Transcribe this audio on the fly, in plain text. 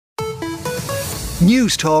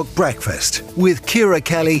News Talk Breakfast with Ciara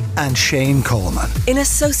Kelly and Shane Coleman. In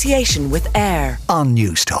association with AIR On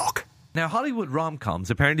News Talk. Now, Hollywood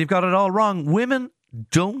rom-coms, apparently you've got it all wrong. Women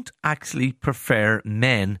don't actually prefer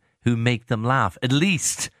men who make them laugh, at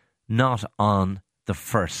least not on the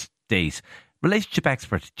first date. Relationship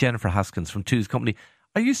expert Jennifer Haskins from Two's Company.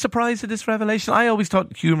 Are you surprised at this revelation? I always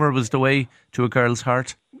thought humour was the way to a girl's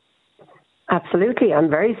heart. Absolutely.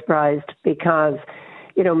 I'm very surprised because,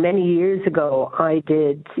 many years ago I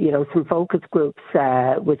did, some focus groups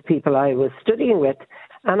with people I was studying with.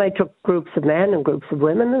 And I took groups of men and groups of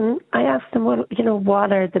women and I asked them, well,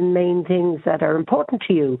 what are the main things that are important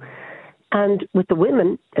to you? And with the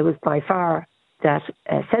women, it was by far that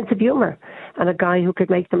sense of humour and a guy who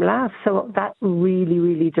could make them laugh. So that really,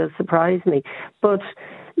 really does surprise me. But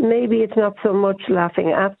maybe it's not so much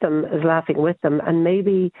laughing at them as laughing with them. And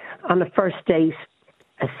maybe on a first date,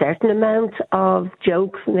 a certain amount of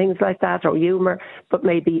jokes and things like that, or humour, but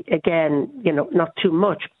maybe, again, not too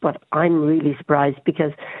much. But I'm really surprised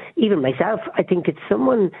because even myself, I think it's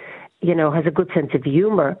someone, has a good sense of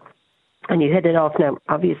humour. And you hit it off now.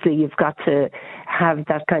 Obviously, you've got to have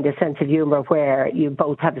that kind of sense of humour where you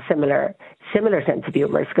both have a similar sense of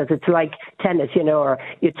humour, because it's like tennis, or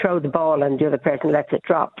you throw the ball and the other person lets it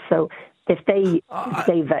drop. So if they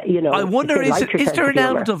I wonder, is there an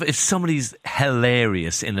element of, if somebody's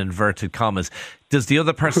hilarious in inverted commas, does the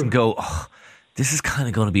other person go, oh, this is kind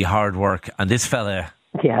of going to be hard work, and this fella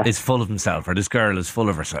is full of himself, or this girl is full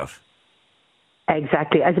of herself?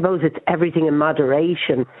 Exactly. I suppose it's everything in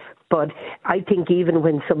moderation. But I think even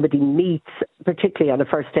when somebody meets, particularly on a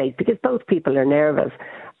first date, because both people are nervous,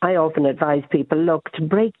 I often advise people, look, to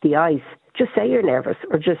break the ice, just say you're nervous,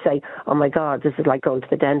 or just say, oh my God, this is like going to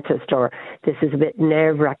the dentist, or this is a bit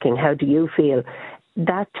nerve-wracking, how do you feel?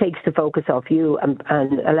 That takes the focus off you and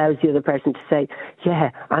allows the other person to say,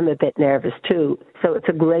 yeah, I'm a bit nervous too. So it's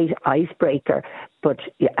a great icebreaker. But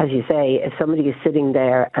as you say, if somebody is sitting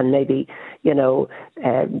there and maybe,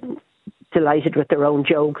 delighted with their own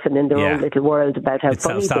jokes and in their own little world about how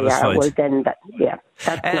funny they are, well then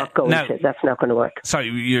that's not going to work. Sorry,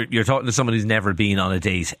 you're talking to someone who's never been on a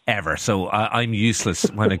date ever, so I'm useless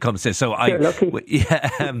when it comes to this. So you're lucky.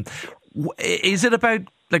 Is it about,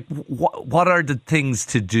 like, what are the things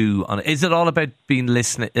to do on it? Is it all about being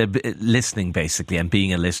listening basically, and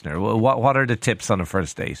being a listener? What are the tips on a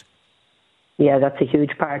first date? Yeah, that's a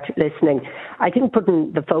huge part, listening. I think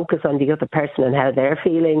putting the focus on the other person and how they're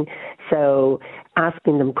feeling. So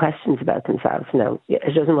asking them questions about themselves. Now,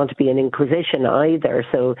 it doesn't want to be an inquisition either.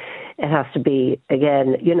 So it has to be,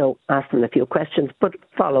 again, ask them a few questions, but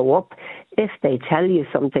follow up. If they tell you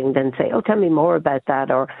something, then say, oh, tell me more about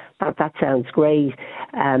that, or that sounds great,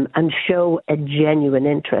 and show a genuine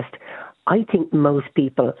interest. I think most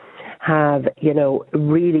people have,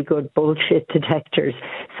 really good bullshit detectors.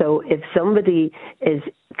 So if somebody is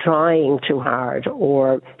trying too hard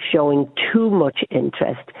or showing too much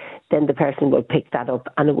interest, then the person will pick that up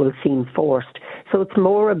and it will seem forced. So it's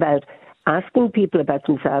more about asking people about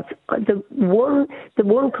themselves. The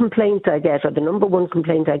one complaint I get, or the number one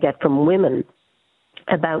complaint I get from women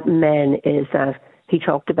about men, is that he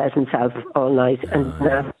talked about himself all night and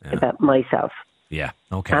not about myself. Yeah,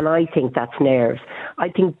 okay. And I think that's nerves. I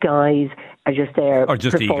think guys are just there or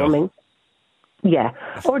just performing. Ego. Yeah,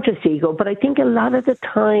 or just ego. But I think a lot of the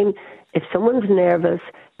time, if someone's nervous,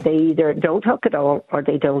 they either don't talk at all or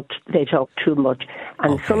they talk too much.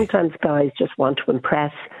 And sometimes guys just want to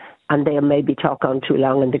impress, and they'll maybe talk on too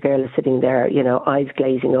long, and the girl is sitting there, eyes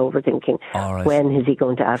glazing over, thinking, when is he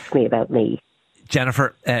going to ask me about me?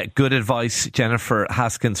 Jennifer, good advice. Jennifer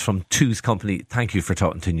Haskins from Two's Company. Thank you for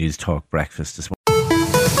talking to News Talk Breakfast this morning.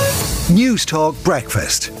 News Talk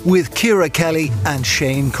Breakfast with Ciara Kelly and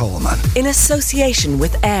Shane Coleman. In association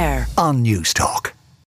with AIR On News Talk.